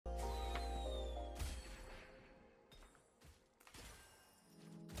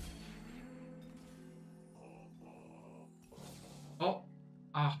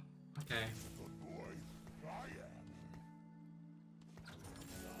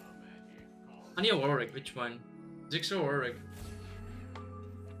Honey or Warwick? Which one? Ziggs or Warwick?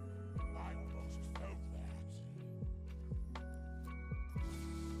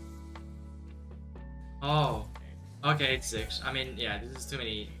 Oh, okay, it's Ziggs. I mean, yeah, this is too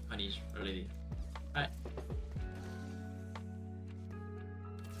many honeys already. Alright.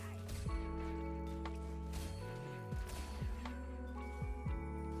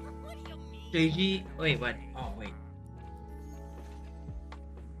 JG. Wait, what? Oh, wait.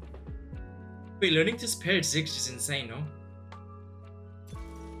 Wait, learning to spare Ziggs is insane, no?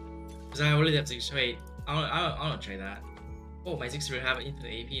 Because I already have Ziggs. Wait, I'll try that. Oh, my Ziggs will have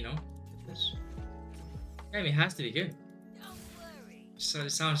infinite AP, no? This. Yeah, I mean, it has to be good. So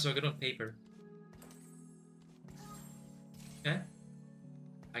it sounds so good on paper. Okay.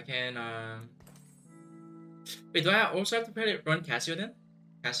 I can, Wait, do I also have to run Cassio then?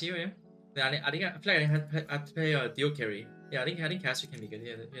 Cassio, yeah? Then I think I feel like I have to play a dual carry. Yeah, I think Cassio can be good.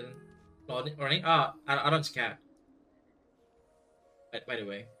 Yeah, then. Running? I don't scout. By the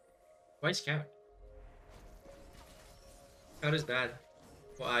way. Why scout? Scout is bad.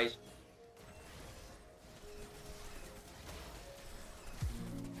 For eyes.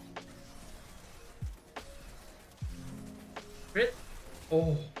 Crit?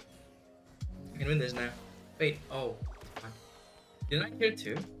 Oh. I can win this now. Wait, oh. Didn't I kill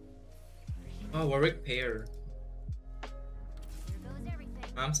two? Oh, Warwick pair.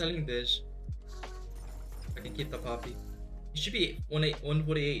 I'm selling this. I can keep the poppy. It should be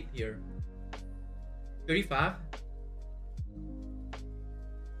 148 here. 35?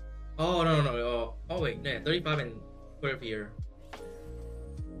 Oh, no. Oh wait, yeah, 35 and 12 here.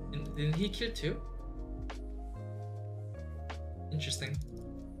 Didn't he kill two? Interesting.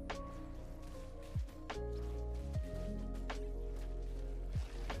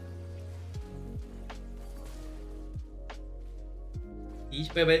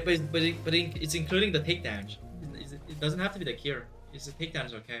 But it's including the takedowns. It doesn't have to be the cure. It's the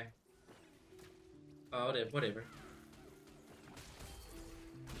takedowns, okay. Oh, whatever.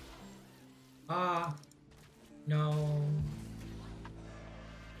 Ah, no.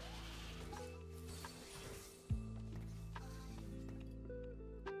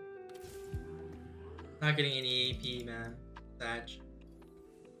 Not getting any AP, man. Thatch.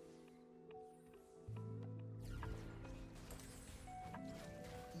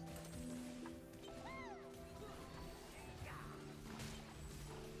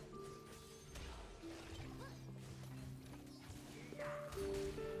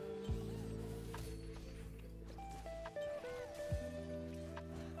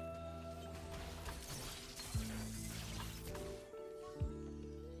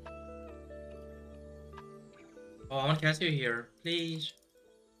 Oh, I want to cast you here. Please.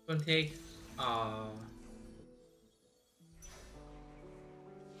 Don't take.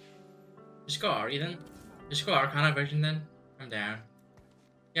 Just go Ari then. Just go Arcana version then. I'm down.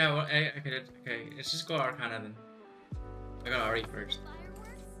 Yeah, well, okay, let's just go Arcana then. I got Ari first.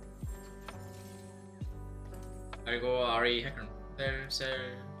 I go Ari Hecarim. There.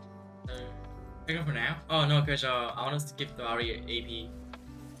 Hecarim for now? Oh no, because I want us to give the Ari AP.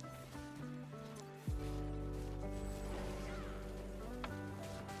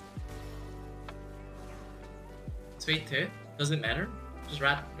 Sweet too? Doesn't matter? Just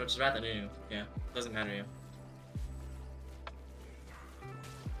rat the new. Yeah, doesn't matter, yeah.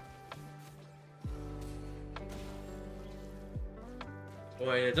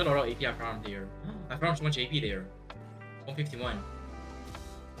 Boy, there's a lot of AP I farmed here. I farmed so much AP there. 151.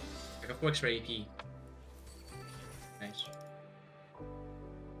 I got 4 extra AP. Nice.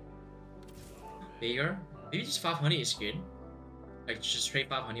 Bigger? Maybe just 5 honey is good. Like just straight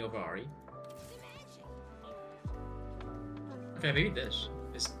 5 honey over Ari. Okay, maybe this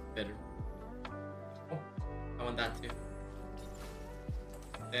is better. Oh, I want that too.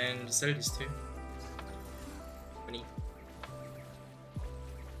 Then sell this too. Funny.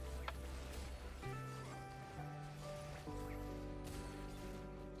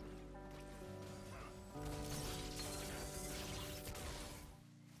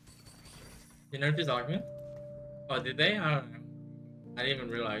 They nerfed his argument? Oh, did they? I don't know. I didn't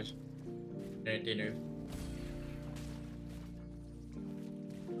even realize they nerfed.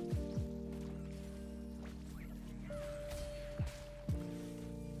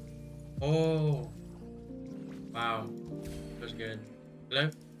 Oh, wow, that was good. Hello?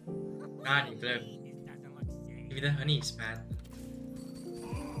 Nani, hello. Give me the honeys, man.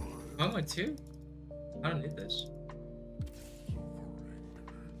 Oh, 2? I don't need this.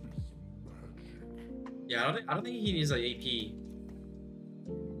 Yeah, I don't think he needs like AP.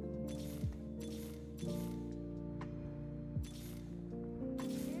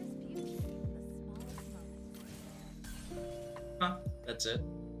 Huh, that's it.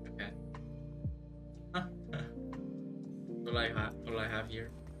 Okay. Huh. What do I have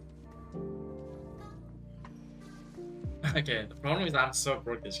here? Okay, the problem is I'm so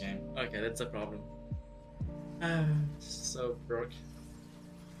broke this game. Okay, that's the problem. So broke.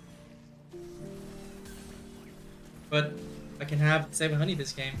 But I can have 7 honey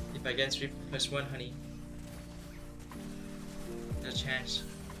this game if I get 3+1 honey. There's a chance.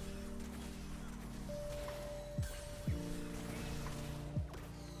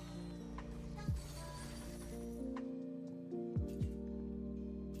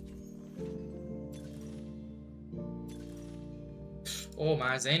 Oh,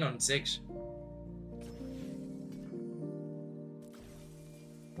 Manazane on 6.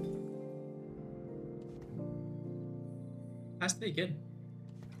 Has to be good.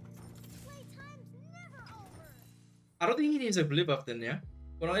 I don't think he needs a blue buff then, yeah?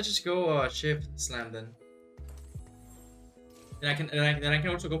 Why don't I just go shift slam then? Then I can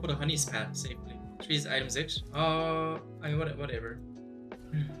also go for the honey spam safely. Trees item 6. I mean whatever.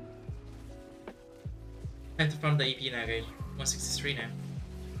 I have to farm the EP now, guys. 163 now.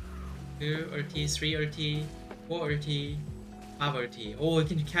 2 RT, 3 RT, 4 RT, 5 RT. Oh, we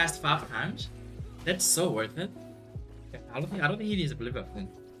can cast 5 times? That's so worth it. I don't think he needs a blue buff then.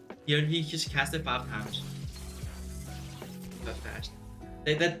 He just casted 5 times. That fast.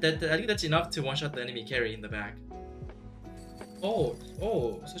 I think that's enough to one shot the enemy carry in the back. Oh,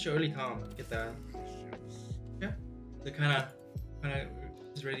 such an early Tom. Get that. Yeah. The kinda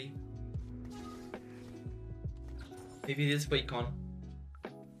is ready. Maybe this is for econ.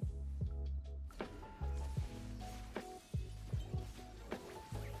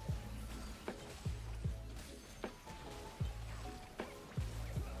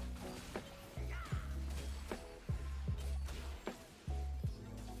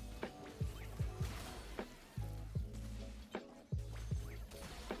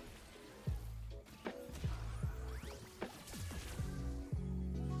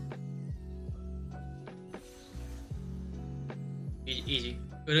 Easy.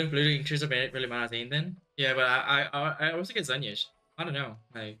 Couldn't really increase the really Manazane then. Yeah, but I also get Zhonyas. I don't know,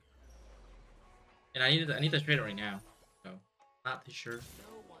 like, and I need the trade right now, so not too sure.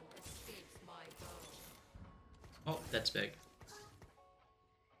 Oh, that's big.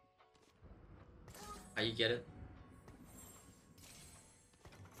 How you get it?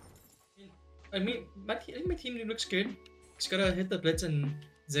 I mean, I think my team looks good. Just gotta hit the blitz and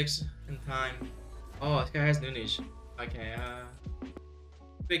Ziggs in time. Oh, this guy has Noonish. Okay,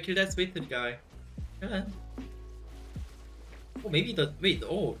 wait, kill that sweet guy. Come on. Oh, maybe the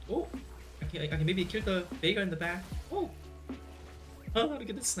oh. I can maybe kill the Vega in the back. Oh, look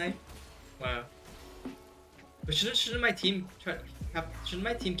at this snipe. Wow. But shouldn't my team shouldn't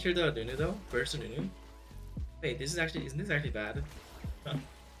my team kill the Nunu though? Burst the Nunu. Wait, isn't this actually bad? Huh.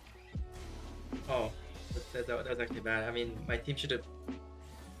 Oh, that was actually bad. I mean, my team should have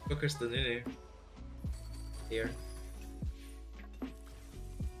focused the Nunu here.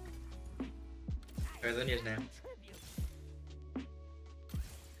 There's Zhonyas now.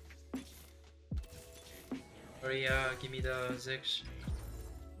 Hurry, give me the Ziggs.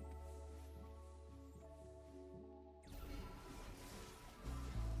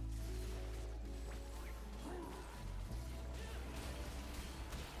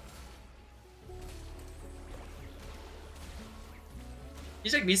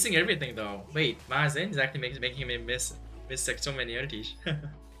 He's like missing everything though. Wait, Manazane is actually making him miss like so many entities.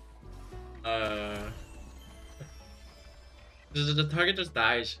 The target just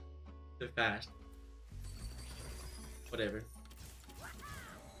dies too fast. Whatever.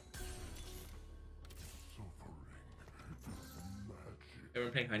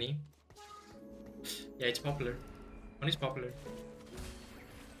 Everyone playing honey? Yeah, it's popular. Honey's popular.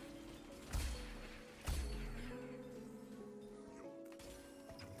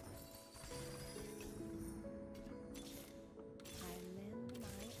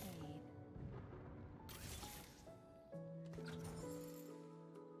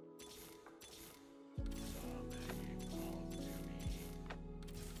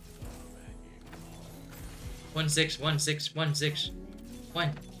 One six. One.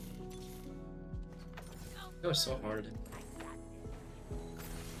 That was so hard.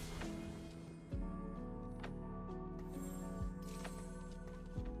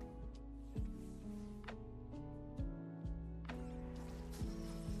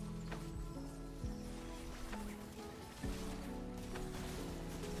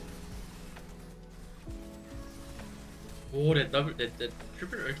 Oh, the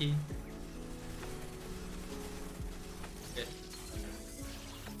triple RT.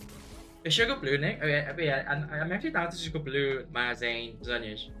 I should go blue, Nick. Okay, yeah, I'm actually down to just go blue, Manazane,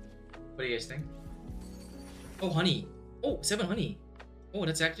 Zhonyas. What do you guys think? Oh, honey. Oh, 7 honey. Oh,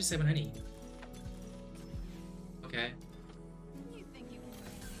 that's actually 7 honey. Okay.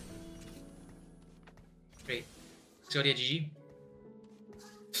 Great. Let's go to GG.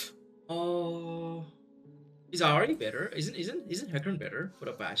 Oh, is already better? Isn't Hecarim better for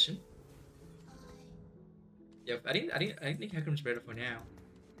the passion? Yep, I think Hecarim's better for now.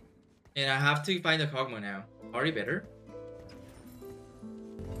 And I have to find the Kog'Maw now. Already better.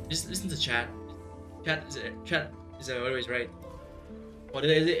 Just listen to chat. Chat is always right. Oh,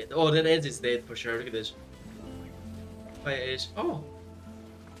 that is dead for sure. Look at this. By Edge. Oh.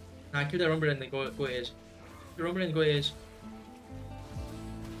 Nah, kill the Rumble and then go Edge. The Rumble and go Edge.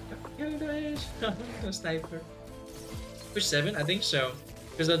 Kill the Edge. No sniper. Push 7? I think so.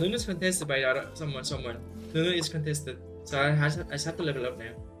 Because the Luna is contested by someone. Luna is contested. So I just have to level up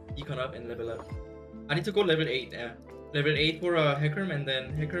now. Econ up and level up. I need to go level 8 now. Level 8 for Hecarim and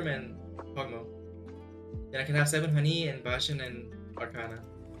then Hecarim and Kog'Maw. Then I can have 7 honey and Bastion and Arcana.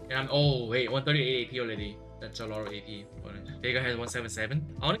 And I'm oh wait, 138 AP already. That's a lot of AP. Vega has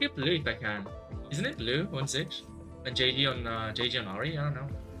 177. I wanna get blue if I can. Isn't it blue? 16? And JG on Ari? I don't know.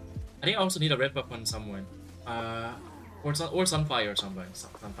 I think I also need a red buff on someone. Or Sunfire or someone.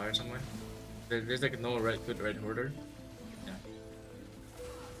 Sunfire someone. There's like no good red hoarder. Yeah.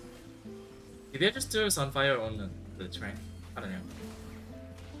 Did they just do Sunfire on the train? I don't know.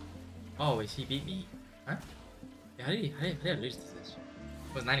 Oh, wait, he beat me. Huh? Yeah, how did I lose this?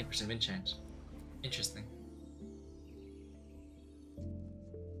 It was 90% win chance. Interesting.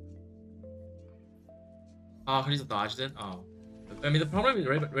 Oh, could he dodged it? Oh. I mean, the problem with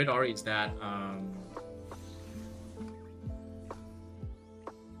red Ori is that,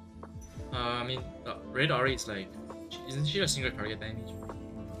 I mean, red Ori is like, isn't she a single target damage?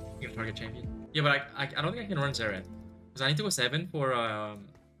 Single target champion? Yeah, but I don't think I can run Zeret. Because I need to go 7 for,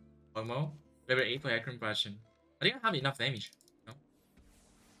 Kog'Maw, level 8 for Hecarim Bastion. I think I have enough damage. No?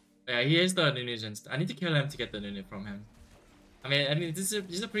 Yeah, he has the Nunu. I need to kill him to get the Nunu from him. I mean, this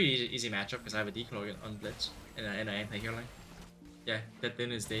is a pretty easy matchup because I have a declaw on Blitz and an anti-heal line. Yeah, that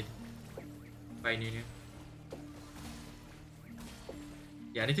Nunu is dead by Nunu.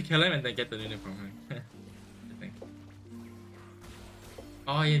 Yeah, I need to kill him and then get the Nunu from him. I think.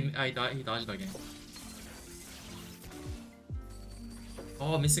 Oh, he dodged again.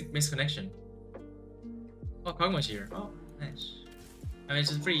 Oh, missed connection. Oh, Kog'Maw's here. Oh, nice. I mean,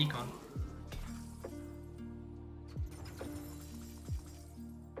 it's just free econ.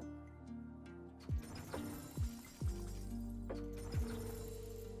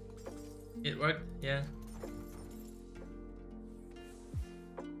 It worked, yeah.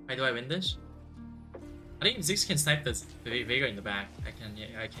 Wait, do I win this? I think Ziggs can snipe the Vega in the back. I can,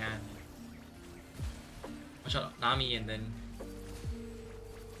 yeah, I can. Watch out, Nami, and then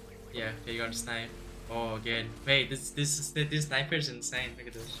yeah, okay, you got to snipe. Oh, again. Wait, this sniper is insane. Look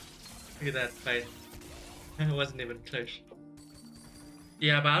at this. Look at that fight. It wasn't even close.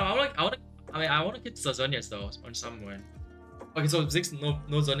 Yeah, but I want to get the Zhonyas though on someone. Okay, so Ziggs, no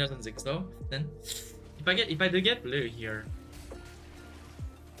Zhonyas on Ziggs though. Then, if I do get blue here.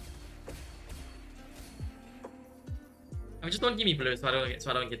 I mean, just don't give me blue so I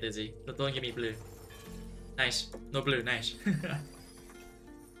don't get dizzy. Don't give me blue. Nice. No blue. Nice.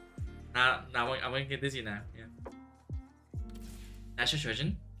 Now I want to get dizzy now. Yeah. Nash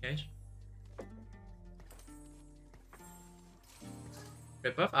Trojan. Okay.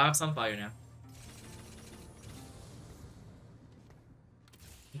 Red buff. I have Sunfire now.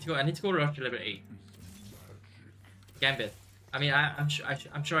 I need to go rush to level 8. Gambit. I mean, I'm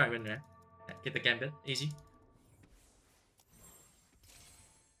sure I win there. Get the Gambit. Easy.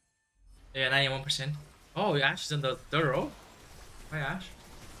 Yeah, 91%. Oh, Ash is in the third row. Why Ash?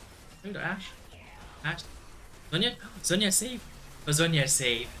 Look at Ash. Ash. Zhonya save. Oh, Zhonya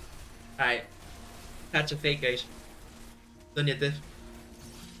save. Alright. Catch a fake, guys. Zhonya diff.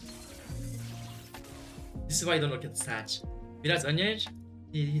 This is why I don't look at the stats. Without Zhonya,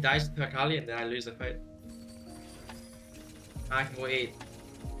 he dies to Akali and then I lose the fight. I can go 8.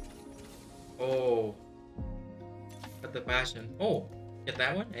 Oh. Got the passion. Oh. Get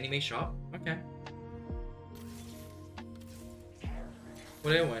that one? Anime shop? Okay.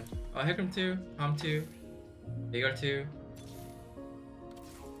 What do I want? Oh, Hecarim 2, Palm 2, Veigar 2.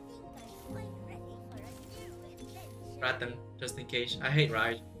 Ratten, just in case. I hate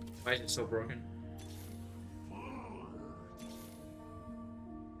Ride. Ride is so broken.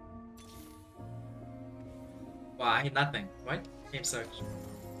 Wow, I hate nothing. What? Game sucks.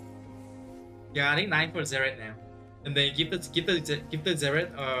 Yeah, I think 9 for Zeret now. And then give the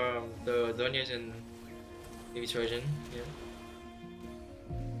Zeret, the Zhonyas and maybe Trojan. Yeah.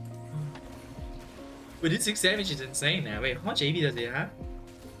 But this 6 damage is insane now. Wait, how much AP does it have?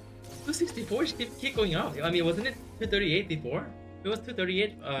 264. Keep going up. I mean, wasn't it 238 before? It was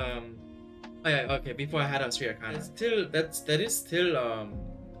 238. Oh yeah, okay. Before I had a 3 Arcana. That is still a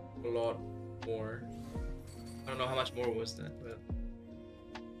lot more. I don't know how much more was that, but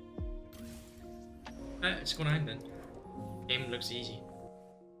let's go 9 then. Game looks easy.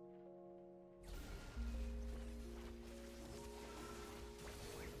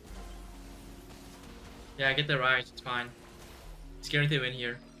 Yeah, I get the rise. It's fine. It's guaranteed win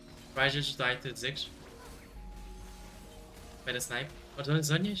here. Rise just died to Ziggs. By the snipe. Oh,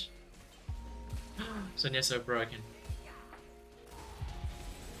 Zhonyas? Zhonyas are broken.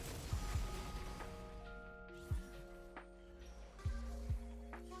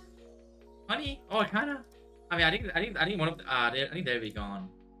 Honey? Oh, kinda. I mean, I think one of the, I think they'll be gone.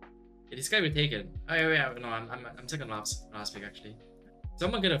 Yeah, this guy will take it. Oh yeah, no, I'm second last pick actually.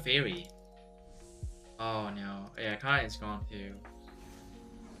 Someone get a fairy. Oh no, yeah, Kana is gone too.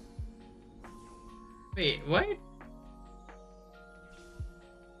 Wait, what? You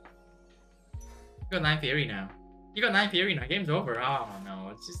got 9 fairy now. You got 9 fairy now. Game's over. Oh no,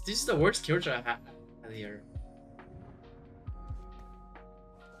 it's just, this is the worst kill shot I've had here.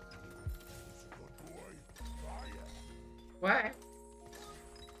 What?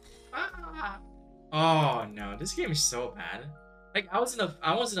 Ah. Oh no, this game is so bad. Like I was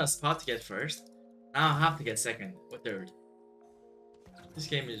in a spot to get first. Now I have to get second or third. This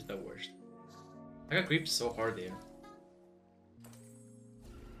game is the worst. I got creeped so hard there.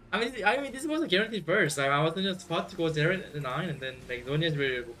 I mean, this was a guaranteed first. Like, I was in a spot to go 0 and 9, and then like Zhonyas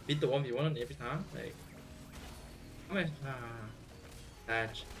will beat the 1v1 every time. Like, I mean,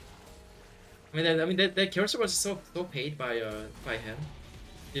 Thatch. I mean that cursor was so paid by him,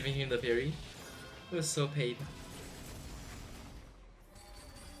 giving him the fairy. It was so paid.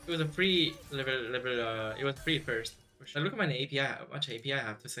 It was a free level. It was free first. Look at my API. How much API I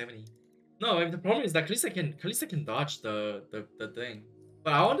have? 270. No, I mean, the problem is that Kalista can dodge the thing.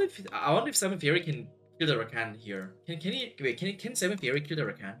 But I wonder if 7 Fairy can kill the Rakan here. Can 7 Fairy kill the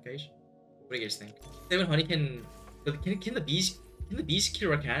Rakan, guys? What do you guys think? 7 Honey can the beast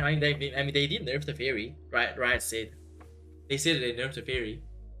kill Rakan? I mean they did nerf the Fairy. Riot said. They said they nerfed the Fairy.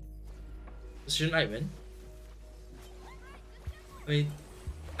 So shouldn't I win? I mean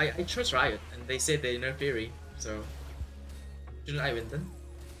I trust Riot and they said they nerfed Fairy, so shouldn't I win then?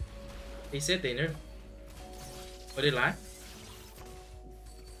 They said they nerfed. But they lie?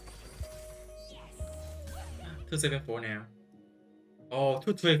 274 now. Oh,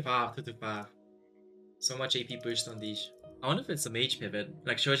 225. So much AP boost on these. I wonder if it's a mage pivot,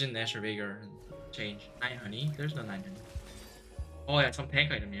 like Shojin, Nash, or Vigor, and change. 9 honey? There's no 9 honey. Oh yeah, some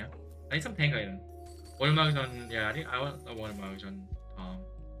tank item, yeah. I need some tank item. Watermarks on, yeah, I think I want a watermarks on Tom.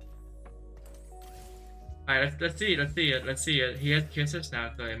 Alright, let's see it. He has kisses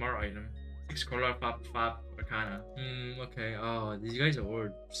now, the MR item. 6 color, 5 arcana. Okay, oh, these guys are all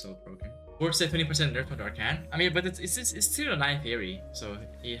so broken. Or say 20% nerf on the Arcan. I mean, but it's still a 9 fairy, so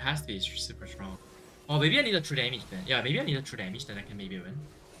it has to be super strong. Oh, maybe I need a true damage then. Yeah, maybe I need a true damage, then I can maybe win.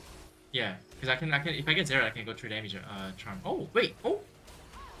 Yeah, because I can if I get 0, I can go true damage charm. Oh wait, oh,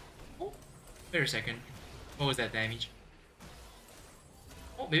 wait a second. What was that damage?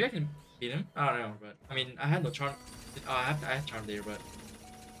 Oh, maybe I can beat him. I don't know, but I mean, I had no charm. I have charm there, but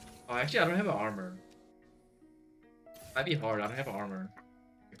oh, actually, I don't have an armor. Might be hard. I don't have an armor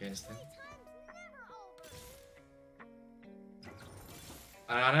against him.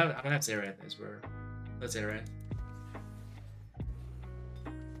 I don't have Zeret as well. That's Zeret.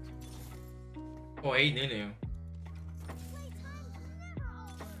 Oh, 8 Nunu.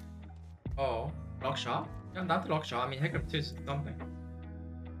 Oh, lock shot? Yeah, I'm down to lock shot. I mean, heck up 2 is something.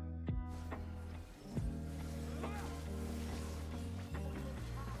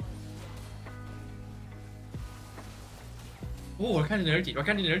 Oh, I kinda nerdy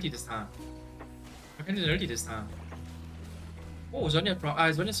this time. Oh, Zhonya proc.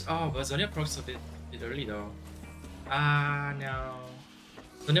 But Zhonya proc's a bit early though. No.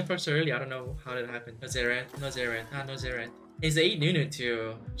 Zhonya proc's early. I don't know how that happened. No Zeret. No Zeret. It's 8 Nunu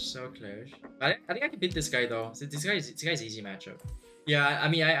too. So close. But I think I can beat this guy though. So this guy's easy matchup. Yeah, I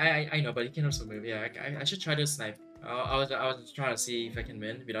mean I know, but he can also move. Yeah, I should try to snipe. I was trying to see if I can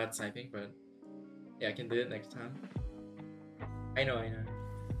win without sniping, but yeah, I can do it next time. I know.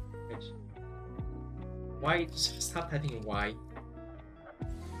 Why? Just stop typing Y.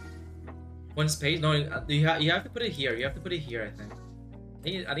 One space? No, you have to put it here. You have to put it here, I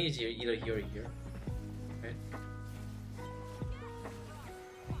think. I think it's either here or here. Okay.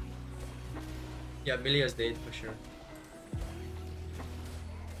 Yeah, Milia's dead for sure.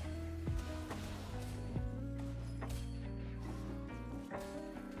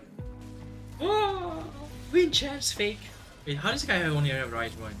 Oh, win chance fake. Wait, how does this guy only have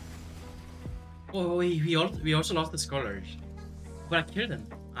right one? Oh, wait, we also lost the scholars. But I killed him.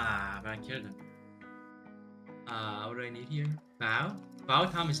 But I killed him. What do I need here? Bow? Bow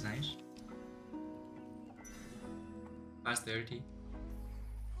time is nice. Past 30.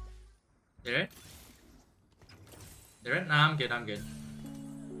 There it? There it? Nah, I'm good, I'm good.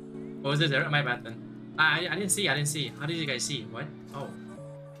 Oh, is there? My bad then. I didn't see, I didn't see. How did you guys see? What? Oh.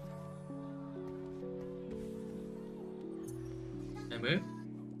 Can I move?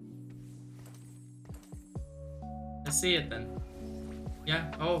 Let's see it then.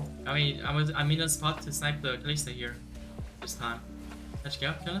 Yeah, oh, I'm in a spot to snipe the Kalista here. This time. Let's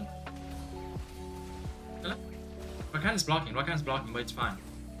go, kill him. Kill him. Rakan's blocking, but it's fine.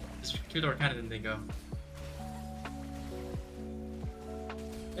 Just kill the Rakan and then they go.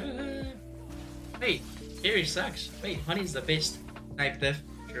 Wait, Harry sucks. Wait, Honey's the best snipe def.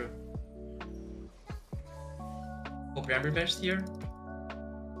 True. Oh, Bramber best here?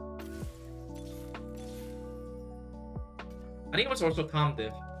 I think it was also Tom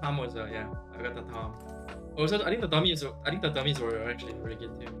diff. Tom was yeah, I got the Tom. Also, I think the dummies were actually really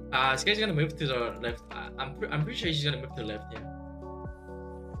good too. This guy's gonna move to the left. I'm pretty sure he's gonna move to the left. Yeah.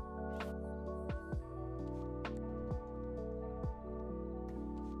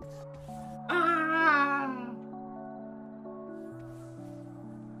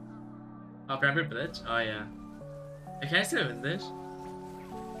 Oh, Bramber Village. Oh yeah. Can I still win this?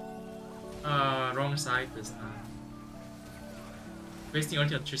 Wrong side this time. Wasting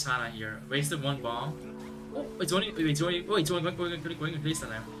ulti on Tristana here. Wasted one bomb. Oh, it's only going to Kalista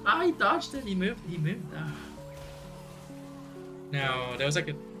now. He dodged it. He moved. No, there was like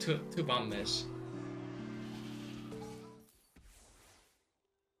a two bomb miss.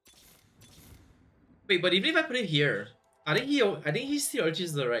 Wait, but even if I put it here, I think he still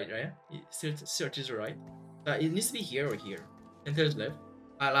ultis the right? He still ultis the right. It needs to be here or here. Enter his left.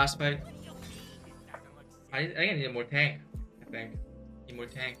 Last fight. I think I need more tank. I think. More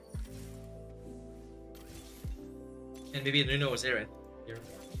tank. And maybe Nuno was there here.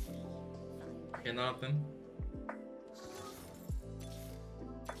 Okay, none of them.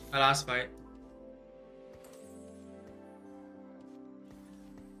 Last fight.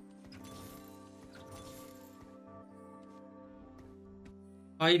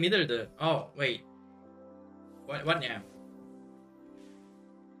 Oh, he middled it. Oh, wait. What now?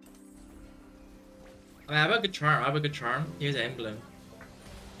 I have a good charm. Here's an emblem.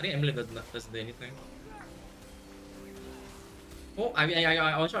 I think emblem doesn't do anything. Oh, I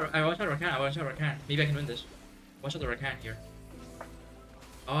watch out Rakan. Maybe I can win this. Watch out the Rakan here.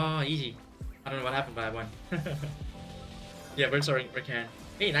 Oh, easy. I don't know what happened, but I won. Yeah, we're sorry, Rakan.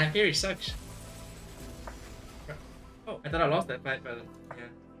 Hey, 9 Fury sucks. Oh, I thought I lost that fight, but yeah.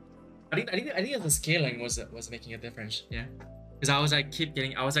 I think the scaling was making a difference. Yeah. Because I was like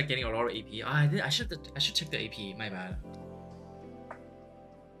getting a lot of AP. I should check the AP. My bad.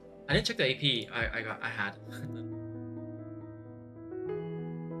 I didn't check the AP I had.